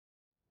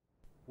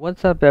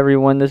What's up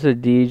everyone, this is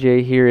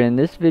DJ here, and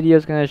this video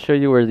is going to show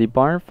you where the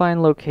barn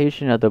find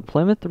location of the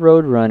Plymouth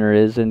Road Runner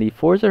is in the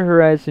Forza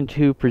Horizon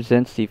 2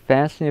 presents the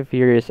Fast and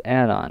Furious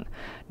add-on.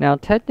 Now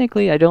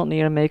technically I don't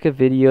need to make a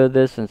video of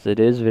this since it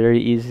is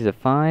very easy to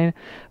find,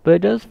 but it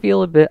does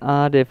feel a bit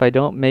odd if I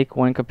don't make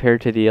one compared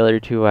to the other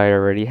two I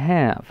already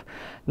have.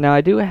 Now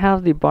I do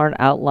have the barn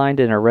outlined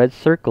in a red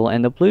circle,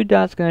 and the blue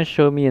dot's going to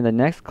show me in the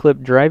next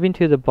clip driving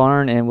to the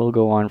barn, and we'll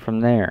go on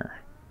from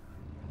there.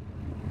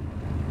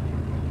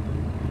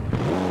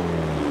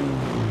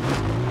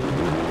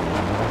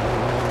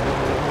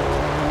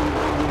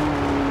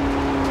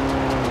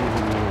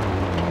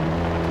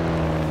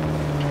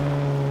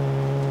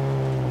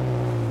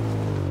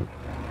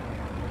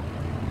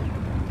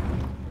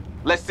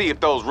 Let's see if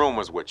those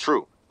rumors were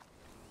true.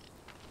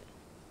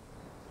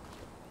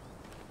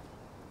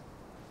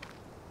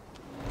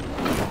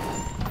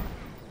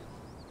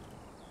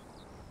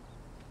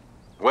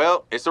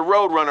 Well, it's a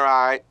Road Runner,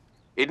 all right.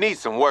 It needs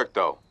some work,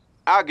 though.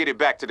 I'll get it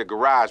back to the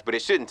garage, but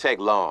it shouldn't take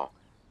long.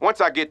 Once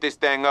I get this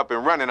thing up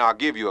and running, I'll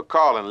give you a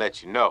call and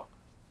let you know.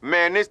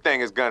 Man, this thing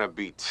is gonna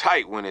be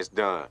tight when it's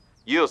done.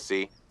 You'll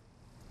see.